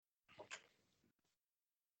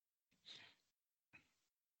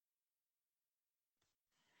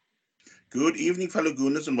Good evening, fellow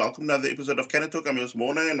Gooners, and welcome to another episode of Can I Talk. I'm your host,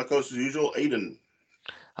 Mona, and my co-host, as usual, Aiden.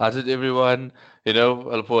 How's it, everyone?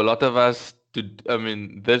 For a lot of us,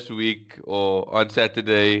 this week or on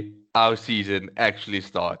Saturday, our season actually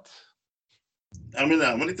starts. How many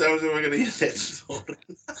times am I going to hear that story?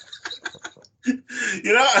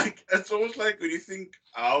 It's almost like when you think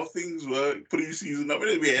how things were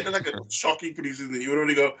preseason. We had like a shocking preseason. You would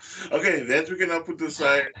already go, okay, that we can now put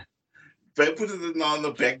aside. Put it now on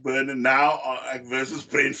the back burner now, like versus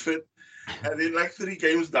Brentford. And then, like 3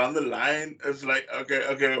 games down the line, it's like,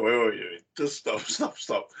 okay, wait. Just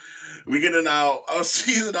stop. We're gonna now our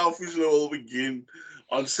season now officially will begin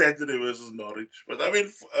on Saturday versus Norwich. But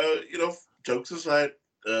jokes aside,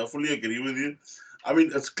 fully agree with you.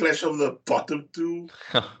 It's clash of the bottom two.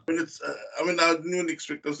 I didn't even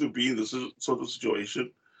expect us to be in this sort of situation.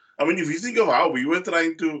 If you think of how we were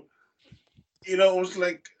trying to, it was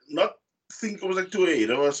like not think it was like too ahead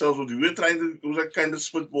of ourselves, but we were trying to, it was like kind of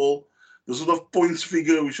spitball the sort of points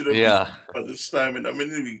figure we should have been Yeah. at this time. And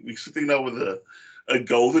we're sitting now with a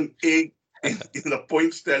golden egg in the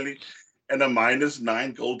points tally and a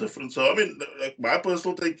 -9 goal difference. So, like my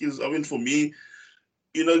personal take is, for me,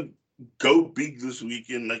 you know, go big this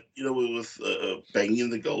weekend, like, with banging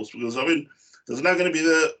the goals. Because, there's not going to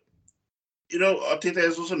be Arteta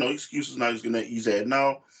has also no excuses now. He's going to ease ahead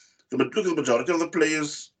now. Look at the majority of the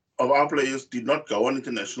players, of our players, did not go on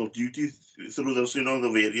international duty through those,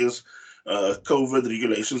 the various COVID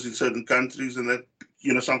regulations in certain countries, and that,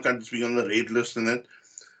 some countries being on the red list and that.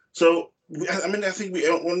 So, I think we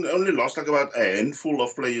only lost like about a handful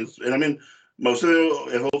of players. And most of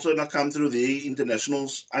them have also not come through the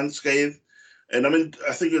internationals unscathed. And I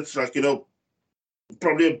think it's like,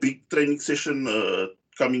 probably a big training session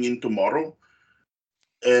coming in tomorrow.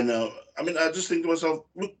 And I just think to myself,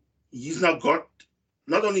 look, he's now got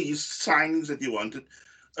not only his signings that he wanted,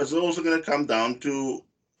 it's also going to come down to,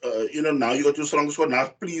 now you got your strongest squad. Now,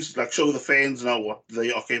 please, like, show the fans now what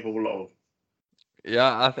they are capable of.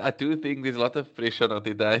 Yeah, I do think there's a lot of pressure on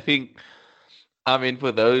it.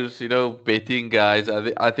 For those, betting guys,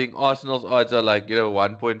 I think Arsenal's odds are like,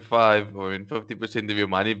 1.5 or 50% of your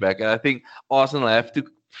money back. And I think Arsenal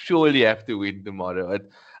surely have to win tomorrow.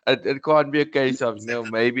 It can't be a case of,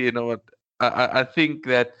 maybe, what, I think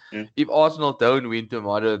that Yeah. if Arsenal don't win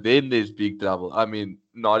tomorrow, then there's big trouble.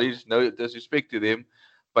 Norwich, no disrespect to them,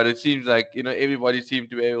 but it seems like, everybody seemed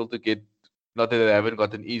to be able to get, not that they haven't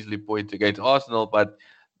gotten easily points against Arsenal, but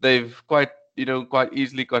they've quite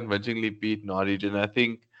easily, convincingly beat Norwich. And I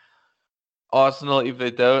think Arsenal, if they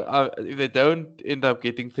don't end up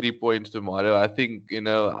getting 3 points tomorrow, I think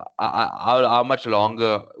how much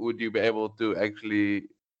longer would you be able to actually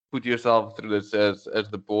put yourself through this as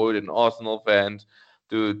the board and Arsenal fans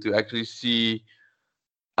to actually see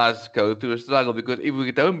us go through a struggle? Because if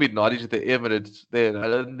we don't beat Norwich at the Emirates, then I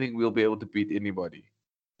don't think we'll be able to beat anybody.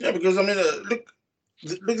 Yeah, because look,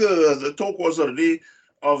 the talk was already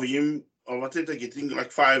of him of Arteta getting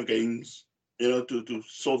like 5 games, to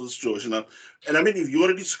sort the situation out. And if you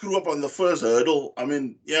already screw up on the first hurdle,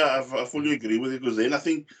 yeah, I fully agree with it because then I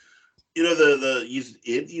think the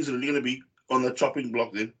he's really going to be on the chopping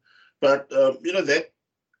block then. But that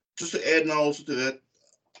just to add now also to that,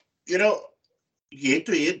 you know, head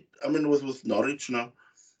to head. With Norwich now,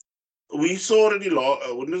 we saw already.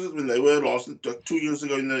 When was it when they were lost 2 years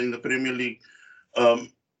ago in the Premier League?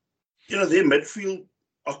 Um, their midfield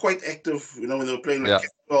are quite active. When they were playing, like Yeah.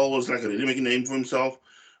 Campbell was like really making a name for himself.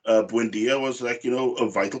 Buendia was like a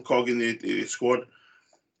vital cog in the squad.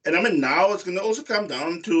 And now it's going to also come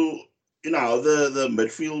down to how the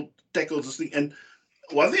midfield tackles this thing. And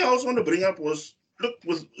one thing I also want to bring up was, look,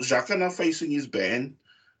 with Xhaka now facing his ban,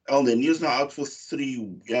 El Nino's now out for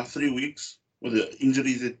 3 weeks with the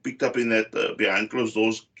injuries that picked up in that behind closed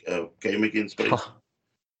doors game against Space.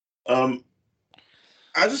 Um,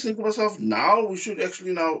 I just think to myself, now we should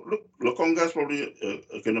actually now look. Lokonga's probably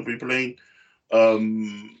going to be playing.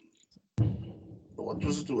 Um, what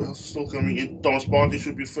was it? Who else is still coming in? Thomas Partey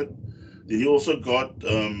should be fit. Then you also got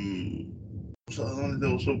so they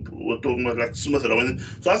also were talking about like Smith Rowe.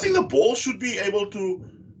 So I think the ball should be able to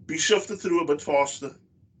be shifted through a bit faster.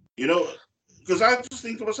 Because I just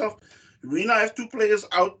think to myself, we now have 2 players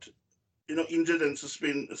out, injured and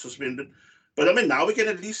suspended. But now we can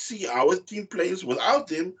at least see our team players without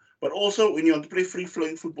them, but also when you want to play free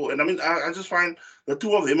flowing football. And I just find the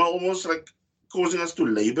two of them are almost like causing us to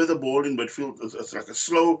labor the ball in midfield. It's like a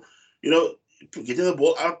slow, you know, getting the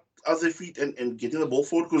ball out their feet and getting the ball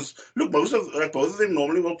forward. Because look, both of them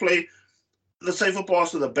normally will play the safer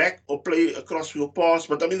pass to the back or play a crossfield pass.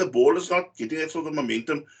 But the ball is not getting that sort of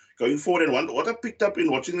momentum going forward. And what I picked up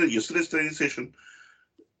in watching the yesterday's training session,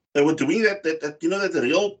 they were doing that that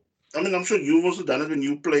real. I mean, I'm sure you've also done it when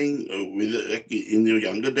you playing with like, in your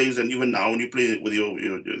younger days, and even now when you play with your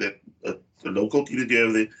that the local team that you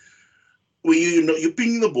have there, where you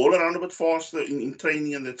ping the ball around a bit faster in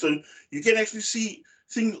training and that, so you can actually see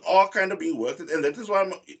things are kind of being worked, and that is why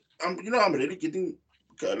I'm really getting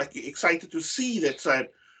like excited to see that side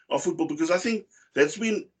of football, because I think that's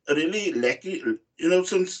been really lacking,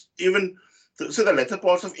 since even so the latter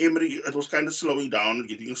parts of Emery, it was kind of slowing down and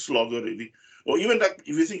getting a slog already, or even like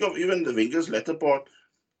if you think of even the Wenger's latter part,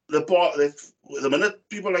 the part that the minute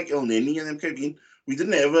people like El Neni and them came in, we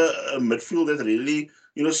didn't have a midfield that really,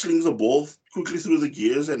 slings the ball quickly through the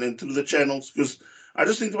gears and then through the channels. Because I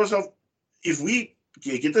just think to myself, if we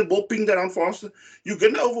get the ball pinged around faster, you're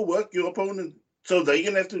going to overwork your opponent. So they're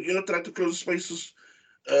going to have to, try to close spaces,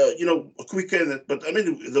 quicker. But I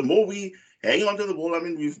mean, the more we hang on to the ball, I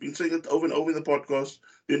mean, we've been saying it over and over in the podcast,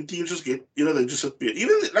 then teams just get, they just appear.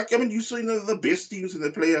 Even like, I mean, you see, the best teams and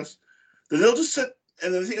the players, then they'll just sit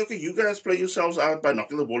and then think, okay, you guys play yourselves out by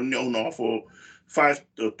knocking the ball in your own half or 5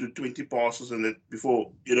 to 20 passes and that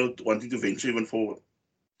before, wanting to venture even forward.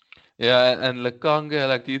 Yeah, and Lakanga,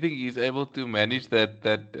 like, do you think he's able to manage that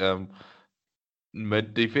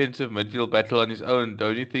defensive midfield battle on his own?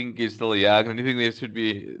 Don't you think he's still young? Don't you think there should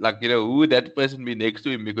be like, who would that person be next to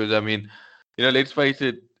him? Because I mean, let's face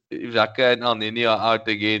it, if Xhaka and Elneny are out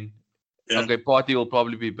again, Yeah. okay, Partey will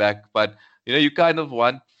probably be back, but you kind of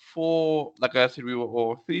want four, like I said, we were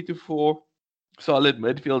or 3 to 4 solid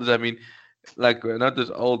midfielders. I mean, like not this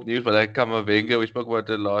old news, but like Kamavinga, we spoke about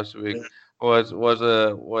it last week, Yeah.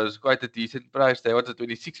 was quite a decent price. There was a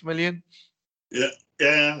 26 million. Yeah.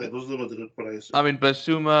 Yeah. That was the Madrid price. I mean,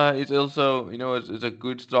 Basuma is also, is a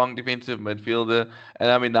good, strong defensive midfielder. And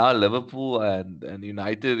I mean, now Liverpool and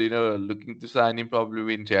United, are looking to sign him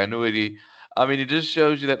probably in January. I mean, it just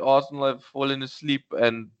shows you that Arsenal have fallen asleep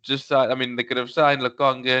and just signed. I mean, they could have signed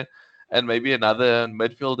Lokonga and maybe another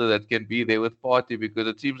midfielder that can be there with Partey, because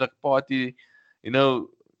it seems like Partey, you know,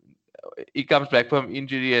 he comes back from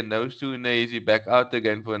injury and no sooner is he back out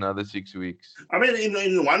again for another 6 weeks. I mean,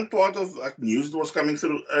 in one part of like, news that was coming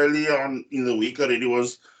through earlier on in the week already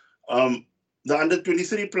was um, the under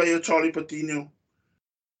 23 player Charlie Patino,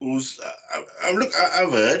 who's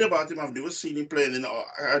I've heard about him. I've never seen him play, and then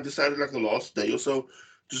I decided like the last day or so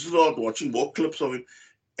to start watching more clips of him.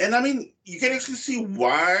 And I mean, you can actually see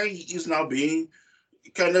why he is now being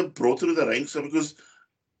kind of brought through the ranks. Because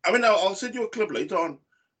I mean, I'll send you a clip later on,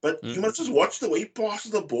 but you Mm. must just watch the way he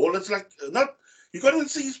passes the ball. It's like not you can't even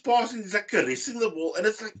see he's passing. He's like caressing the ball, and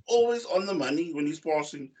it's like always on the money when he's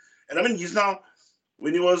passing. And I mean, he's now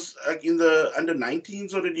when he was like in the under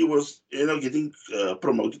 19s already, he was getting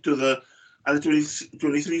promoted to the under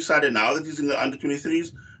 23 side, and now that he's in the under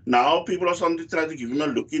 23s, now people are starting to try to give him a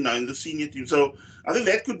look in now in the senior team. So I think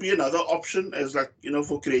that could be another option as like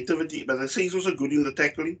for creativity. But I say he's also good in the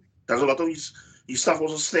tackling. Does a lot of his stuff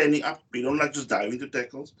also standing up. He don't like just diving to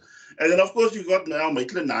tackles. And then of course you got now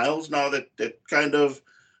Maitland Niles now that kind of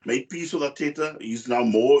made peace with Arteta. He's now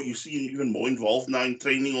more you see even more involved now in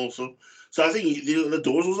training also. So I think the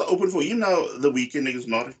doors was open for him now the weekend against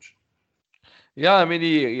Norwich. Yeah, I mean,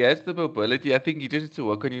 he has the mobility. I think he just needs to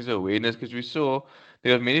work on his awareness, because we saw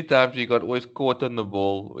there were many times he got always caught on the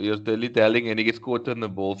ball. He was dilly-dallying and he gets caught on the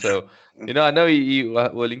ball. So, I know he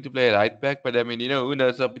willing to play right back, but I mean, who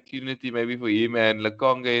knows, opportunity maybe for him and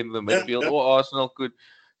Lokonga in the Yeah, midfield, yeah. or Arsenal could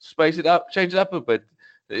space it up, change it up a bit.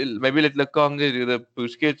 Maybe let Lokonga do the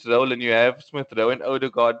Busquets role, and you have Smith Rowe and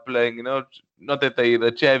Odegaard playing, not that they're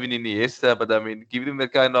Xavi and Iniesta, but I mean, give them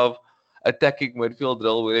that kind of attacking midfield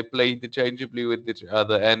role where they play interchangeably with each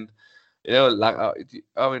other. And like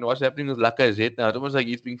I mean, what's happening with Lacazette now? It's almost like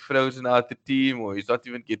he's being frozen out the team, or he's not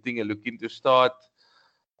even getting a look into start.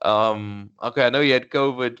 Okay, I know he had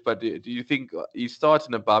COVID, but do you think he starts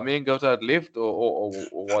and Aubameyang goes out left, or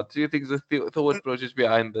what do you think is the thought process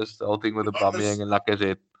behind this whole thing with Aubameyang Honest, and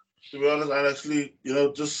Lacazette? to be honest, I'd actually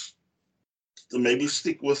just to maybe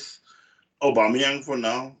stick with Aubameyang for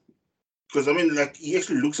now, because I mean like he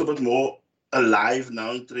actually looks a bit more alive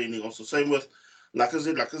now in training. Also, same with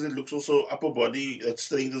Lacazette. Lacazette looks also upper body that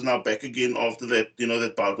strength is now back again after that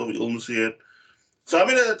that bout of illness he had. So I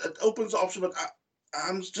mean, it opens the option, but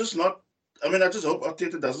I'm just not. I mean, I just hope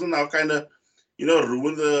Arteta doesn't now kind of,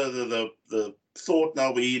 ruin the thought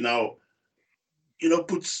now where he now,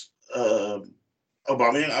 puts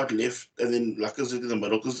Aubameyang out left and then Lacazette in the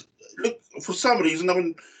middle. Because look, for some reason, I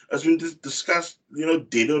mean, as been discussed,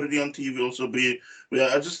 dead already on TV also. Be where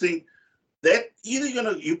I just think that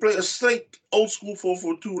either you play a straight old school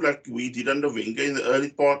 4-4-2 like we did under Wenger in the early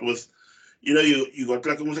part with you got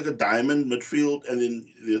like almost like a diamond midfield, and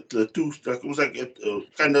then the two like almost like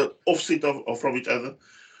kind of offset from each other,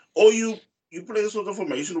 or you play a sort of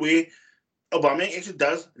formation where Aubameyang actually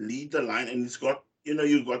does lead the line, and it's got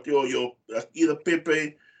you got your either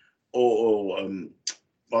Pepe or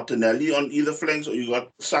Martinelli on either flanks, or you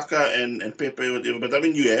got Saka and Pepe or whatever. But I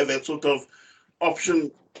mean, you have that sort of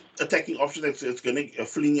option, attacking option that's going to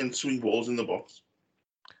fling and swing balls in the box.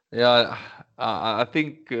 Yeah, I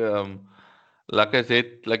think like I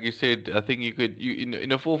said, like you said, I think you could you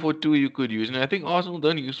in a 4-4-2 you could use, and I think Arsenal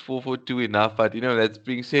don't use 4-4-2 enough. But that's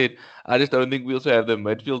being said, I just don't think we also have the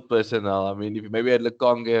midfield personnel. I mean, if you maybe had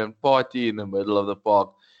Lokonga and Partey in the middle of the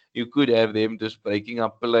park, you could have them just breaking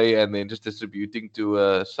up play and then just distributing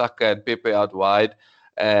to Saka and Pepe out wide,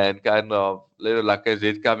 and kind of little like I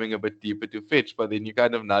said, coming a bit deeper to fetch. But then you're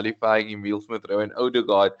kind of nullifying Emile Smith Rowe and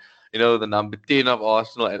Odegaard, the number 10 of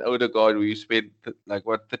Arsenal, and Odegaard, where you spent like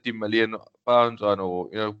what, £30 million on, or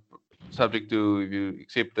subject to if you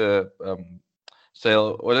accept the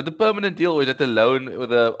sale, or is it the permanent deal, or is it the loan with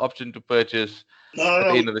the option to purchase No, no, at the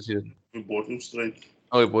no. end of the season? We bought him straight.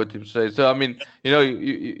 Oh, we bought him straight. So I mean,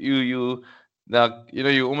 you now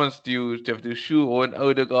you almost you have to shoe on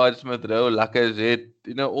Odegaard, Smith Rowe, Lacazette,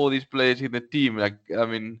 all these players in the team. Like I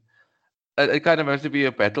mean, it kind of has to be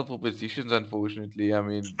a battle for positions, unfortunately. I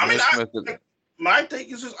mean, I mean, Smith. my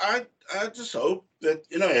take is just I just hope that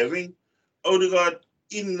having Odegaard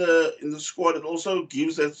in the squad, it also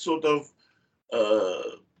gives that sort of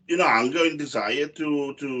hunger and desire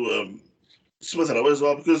to Smith Rowe as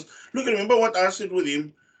well. Because look, remember what I said with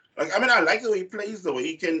him. Like, I mean, I like the way he plays, the way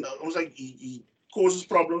he can almost like he causes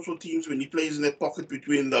problems for teams when he plays in that pocket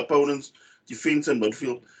between the opponent's defense and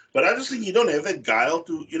midfield. But I just think you don't have that guile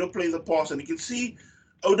to play the pass, and you can see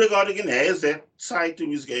Odegaard again has that side to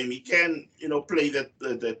his game. He can play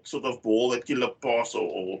that sort of ball, that killer pass,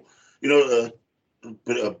 or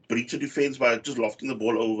breach of defense by just lofting the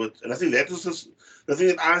ball over it. And I think that is just the thing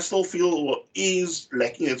that I still feel is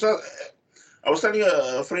lacking. And so I was telling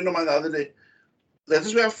a friend of mine the other day, that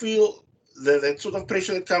is where I feel that sort of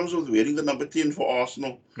pressure that comes with wearing the number 10 for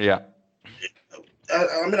Arsenal. Yeah.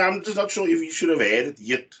 I mean, I'm just not sure if he should have had it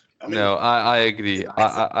yet. I mean, no, I agree.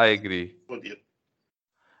 I agree. But yet.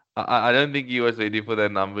 I don't think he was ready for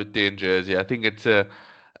that number 10 jersey. I think it's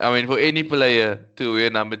I mean, for any player to wear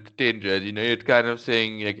number 10 jersey, it's kind of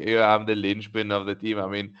saying, like, yeah, I'm the linchpin of the team. I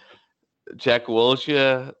mean, Jack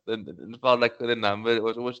Wilshere, it felt like the number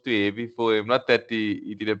was too heavy for him. Not that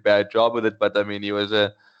he did a bad job with it, but I mean, he was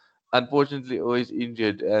unfortunately always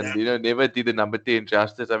injured and, never did the number 10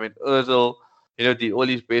 justice. I mean, Ozil, did all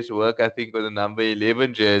his best work, I think, with the number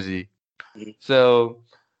 11 jersey. Mhm. So,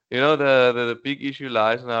 the big issue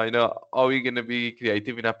lies now, are we going to be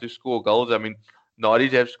creative enough to score goals? I mean,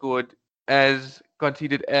 Norwich have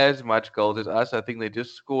conceded as much goals as us. I think they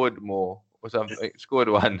just scored more or something, scored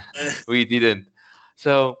one. We didn't.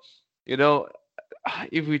 So,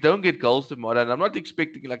 if we don't get goals tomorrow, and I'm not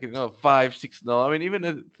expecting like 5-6-0. I mean, even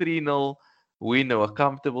a 3-0 win or a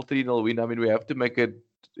comfortable 3-0 win. I mean, we have to make it,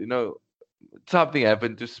 something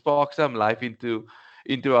happen to spark some life into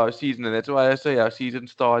our season, and that's why I say our season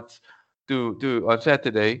starts to on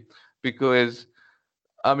Saturday, because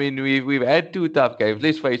I mean we've had two tough games.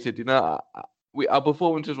 Let's face it, our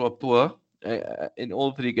performances were poor in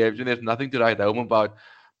all three games, and there's nothing to write home about.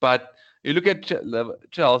 But you look at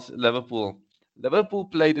Chelsea, Liverpool. Liverpool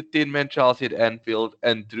played a 10-man Chelsea at Anfield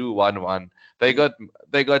and drew 1-1. They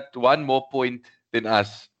got one more point than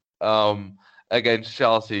us. Against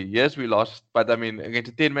Chelsea. Yes, we lost, but I mean, against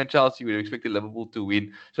a 10-man Chelsea, we expected Liverpool to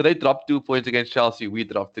win. So they dropped 2 points against Chelsea. We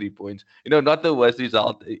dropped 3 points. Not the worst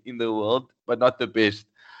result in the world, but not the best.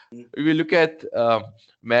 If you look at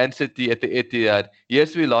Man City at the Etihad,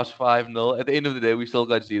 yes, we lost 5-0. At the end of the day, we still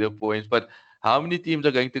got 0 points. But how many teams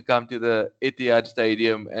are going to come to the Etihad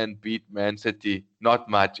Stadium and beat Man City? Not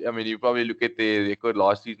much. I mean, you probably look at their record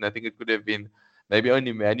last season. I think it could have been maybe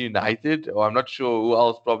only Man United, or I'm not sure who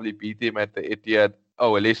else probably beat him at the Etihad.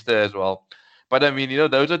 Oh, Leicester as well. But I mean,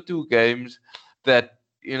 those are two games that,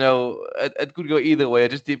 it could go either way.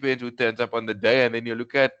 It just depends who turns up on the day. And then you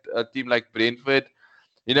look at a team like Brentford.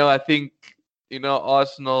 I think,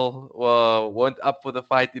 Arsenal weren't up for the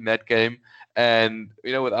fight in that game. And,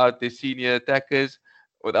 without their senior attackers,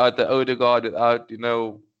 without the Odegaard, without,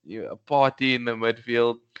 a Partey in the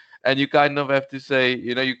midfield, and you kind of have to say,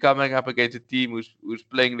 you're coming up against a team who's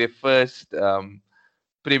playing their first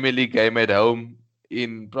Premier League game at home,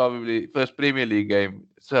 in probably first Premier League game.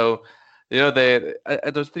 So,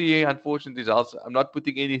 those three unfortunate results. I'm not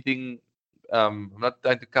putting anything. I'm not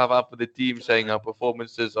trying to cover up for the team, saying our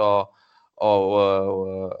performances are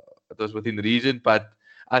it was within reason, but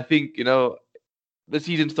I think, the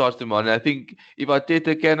season starts tomorrow. And I think if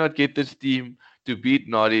Arteta cannot get this team to beat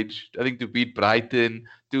Norwich, I think to beat Brighton,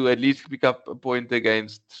 to at least pick up a point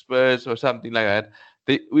against Spurs or something like that,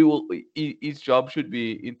 his job should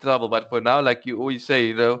be in trouble. But for now, like you always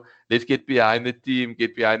say, let's get behind the team,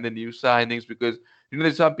 get behind the new signings, because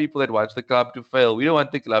there's some people that want the club to fail. We don't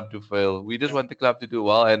want the club to fail. We just want the club to do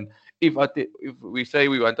well. And if we say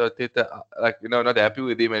we want Arteta, not happy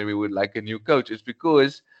with him and we would like a new coach, it's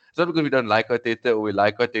not because we don't like Arteta or we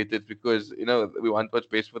like Arteta. It's because we want what's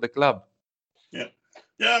best for the club. Yeah,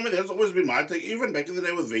 yeah. I mean, that's always been my thing. Even back in the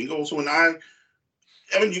day with Wenger, also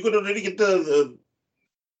when you could already get the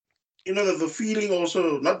feeling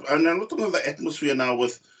also. Not, and I'm not talking about the atmosphere now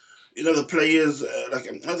with the players,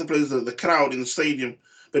 not the players, the crowd in the stadium,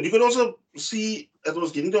 but you could also see it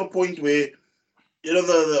was getting to a point where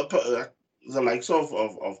the likes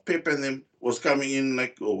of Pep and them was coming in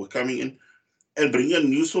were coming in and bring a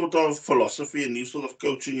new sort of philosophy, a new sort of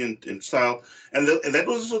coaching and style. And that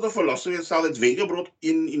was the sort of philosophy and style that Wenger brought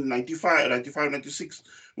in 95, 96,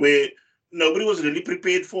 where nobody was really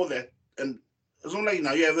prepared for that. And it's not like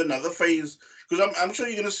now you have another phase, because I'm sure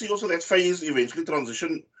you're going to see also that phase eventually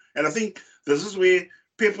transition. And I think this is where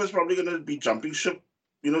Pep is probably going to be jumping ship,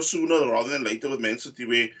 sooner rather than later with Man City,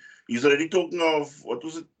 where he's already talking of, what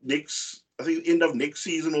was it, I think end of next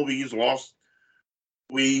season will be his last,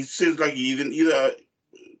 where he says like either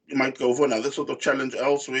he might go for another sort of challenge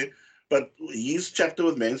elsewhere, but his chapter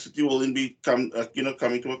with Man City will then become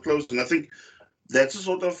coming to a close. And I think that's the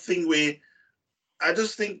sort of thing where I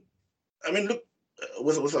just think, I mean, look,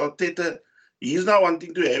 with Arteta, he's now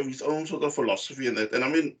wanting to have his own sort of philosophy in that, and I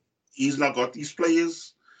mean, he's now got these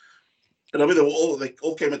players. And I mean, they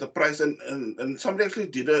all came at a price, and somebody actually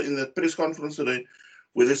did it in the press conference today,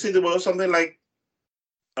 where they said there was something like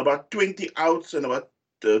about 20 outs and about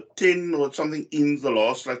 10 or something in the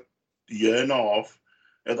last year and a half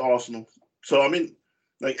at Arsenal. So I mean,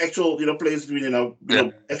 like actual players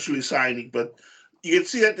actually signing, but you can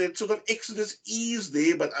see that sort of exodus is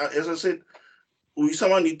there. But as I said, we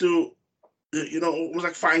somehow need to almost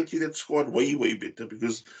like fine tune that squad way better,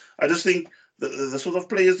 because I just think the sort of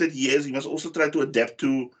players that he has, he must also try to adapt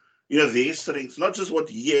to their strengths, not just what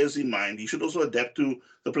he has in mind. He should also adapt to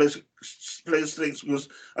the players' strengths, because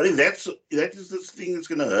I think that is the thing that's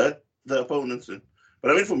going to hurt the opponents.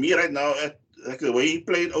 But I mean, for me right now, like the way he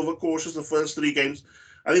played overcautious the first 3 games,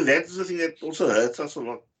 I think that is the thing that also hurts us a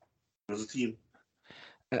lot as a team.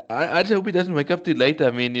 I just hope he doesn't wake up too late.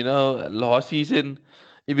 I mean, last season,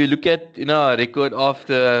 if you look at our record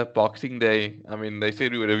after Boxing Day, I mean, they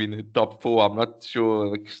said we would have been in the top 4. I'm not sure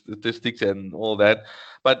like statistics and all that,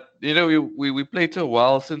 but we played so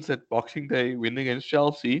well since that Boxing Day win against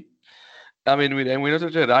Chelsea. I mean, we're not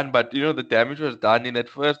such a run, but the damage was done in that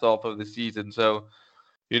first half of the season. So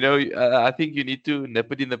I think you need to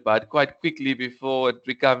nip it in the bud quite quickly before it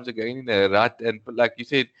becomes again in a rut. And like you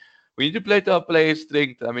said, we need to play to our players'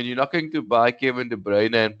 strength. I mean, you're not going to buy Kevin De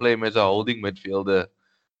Bruyne and play him as a holding midfielder,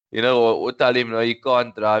 or tell him, no, you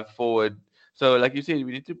can't drive forward. So, like you said,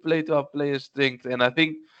 we need to play to our players' strength. And I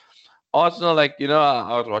think Arsenal, I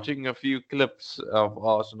was watching a few clips of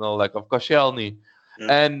Arsenal, like of Koscielny, Yeah.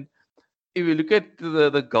 and if you look at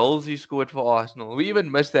the goals he scored for Arsenal, we even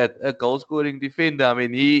missed that a goal scoring defender. I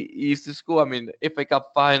mean, he used to score. I mean, FA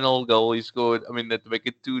Cup final goal he scored. I mean, to make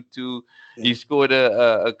it 2-2. Yeah. He scored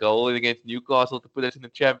a goal against Newcastle to put us in the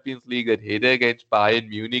Champions League. That header against Bayern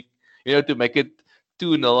Munich, to make it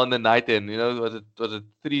 2-0 on the night. And was it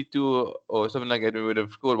 3-2 or something like that? We would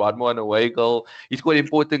have scored one more on away goal. He scored an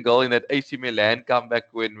important goal in that AC Milan comeback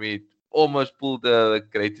when we almost pulled the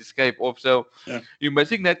Great Escape off. So Yeah. you're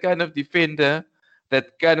missing that kind of defender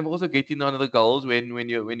that kind of also getting on the goals when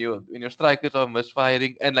your strikers are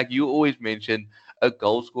misfiring. And like you always mentioned, a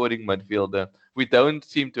goal scoring midfielder. We don't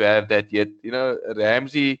seem to have that yet.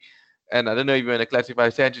 Ramsey, and I don't know if you want to classify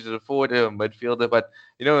Sanchez as a forward or a midfielder, but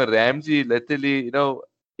Ramsey literally,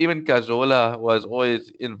 even Cazorla was always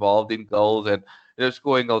involved in goals and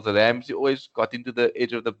scoring goals. Ramsey always got into the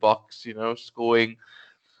edge of the box, scoring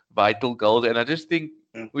vital goals. And I just think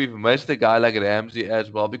Yeah. we've missed a guy like Ramsey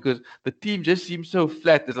as well, because the team just seems so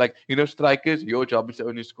flat. It's like, strikers, your job is to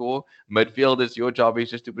only score. Midfielders, your job is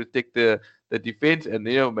just to protect the defense and,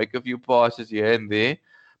 make a few passes here and there.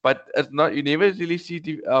 But it's not, you never really see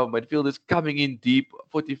midfielders coming in deep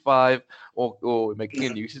 45 or making a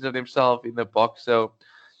Yeah. nuisance of themselves in the box. So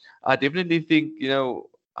I definitely think,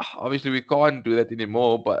 obviously we can't do that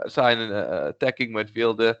anymore, but sign an attacking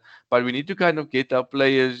midfielder. But we need to kind of get our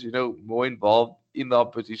players, more involved in the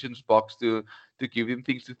opposition's box to give them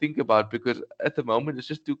things to think about, because at the moment it's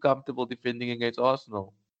just too comfortable defending against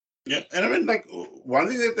Arsenal. Yeah, and I mean, like one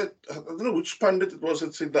thing that I don't know which pundit it was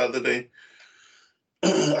that said the other day.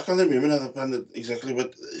 I can't remember another pundit exactly,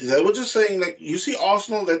 but they were just saying like you see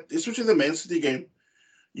Arsenal that especially the Man City game,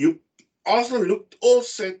 you Arsenal looked all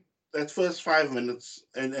set that first 5 minutes,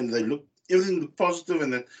 and they looked everything looked positive,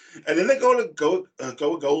 and then they go a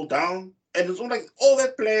goal down, and it's all like all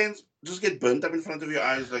that plans just get burnt up in front of your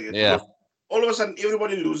eyes like it Yeah. because all of a sudden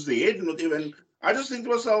everybody loses their head, not even. I just think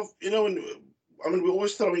to myself, I mean, we're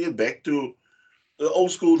always throwing it back to the old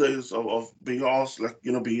school days of being asked, like,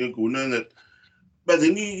 being a gooner and that. But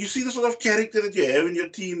then you see the sort of character that you have in your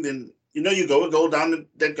team, then, you go a goal down, and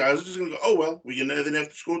that guy's just going to go, oh, well, we're going to then have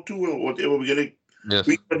to score two or whatever. Yes.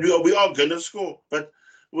 But we are going to score. But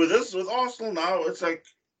with Arsenal now, it's like,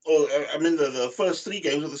 I mean, the first three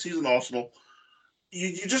games of the season, Arsenal,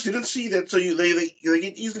 you just didn't see that. So they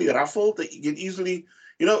get easily ruffled. They get easily,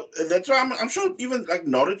 that's why I'm sure even like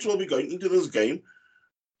Norwich will be going into this game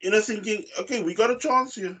thinking, okay, we got a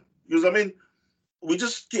chance here. Because, I mean, we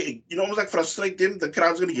just get, almost like frustrate them. The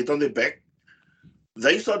crowd's going to get on their back.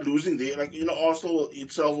 They start losing their, like, Arsenal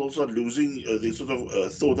itself will start losing their sort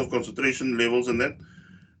of thought of concentration levels and that.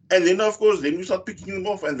 And then, of course, then we start picking them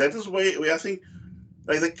off. And that is where I think,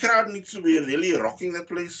 like, the crowd needs to be really rocking that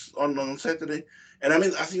place on Saturday. And I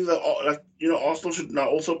mean, I think that, Arsenal should now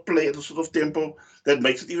also play at a sort of tempo that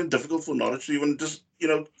makes it even difficult for Norwich to even just,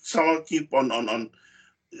 somehow keep on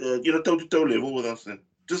toe-to-toe level with us, and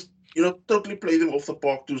just totally play them off the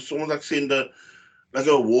park to someone like send a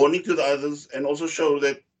warning to the others, and also show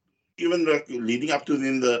that even like leading up to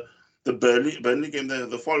the Burnley game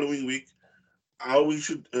the following week, how we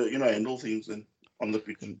should handle things and on the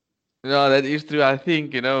pitch. No, that is true. I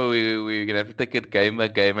think, we're gonna have to take it game by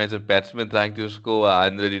game as a batsman trying to score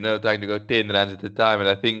 100, trying to go 10 runs at a time. And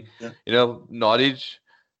I think, Yeah, Norwich,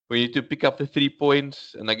 we need to pick up the 3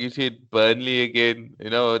 points. And like you said, Burnley again,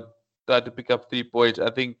 try to pick up 3 points. I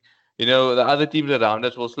think, the other teams around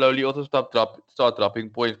us will slowly also start dropping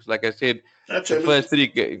points. 'Cause like I said, yeah, the Champions first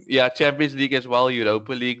League. three, yeah, Champions League as well,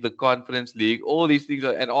 Europa League, the Conference League, all these things,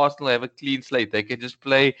 and Arsenal have a clean slate. They can just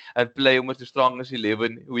play and play almost the strongest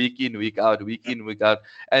 11 week in, week out, week Yeah, in, week out.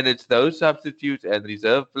 And it's those substitutes and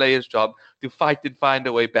reserve players' job to fight and find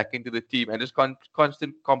a way back into the team and just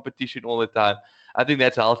constant competition all the time. I think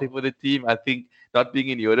that's healthy for the team. I think not being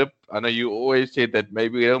in Europe, I know you always said that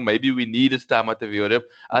maybe we need a time out of Europe.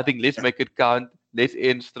 I think let's yeah, make it count. Let's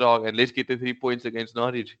end strong and let's get the 3 points against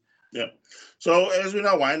Norwich. yeah. So as we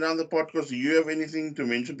now wind down the podcast, do you have anything to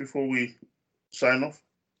mention before we sign off?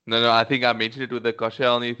 No, I think I mentioned it with the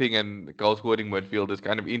Koscielny thing and goal scoring midfield is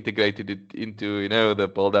kind of integrated it into, the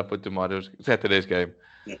build up for Saturday's game.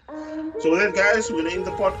 Yeah. So with that, guys, we're gonna end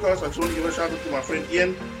the podcast. I just want to give a shout out to my friend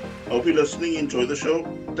Ian. I hope you're listening. Enjoy the show.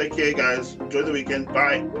 Take care, guys. Enjoy the weekend.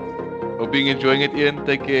 Bye. Hope you're enjoying it, Ian.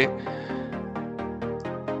 Take care.